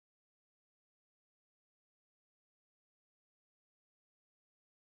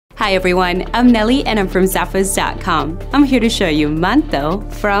Hi everyone, I'm Nelly and I'm from Zappos.com. I'm here to show you Manto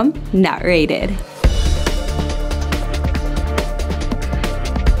from Not Rated.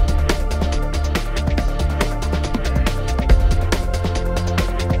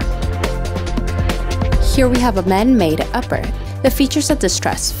 Here we have a man-made upper that features a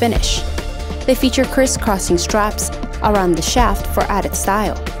distressed finish. They feature crisscrossing straps around the shaft for added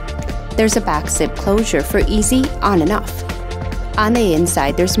style. There's a back zip closure for easy on and off. On the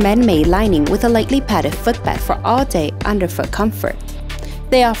inside, there's man-made lining with a lightly padded footbed for all-day underfoot comfort.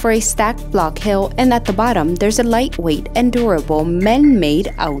 They offer a stacked block heel, and at the bottom, there's a lightweight and durable man-made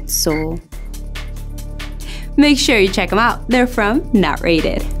outsole. Make sure you check them out. They're from Not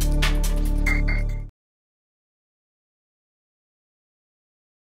Rated.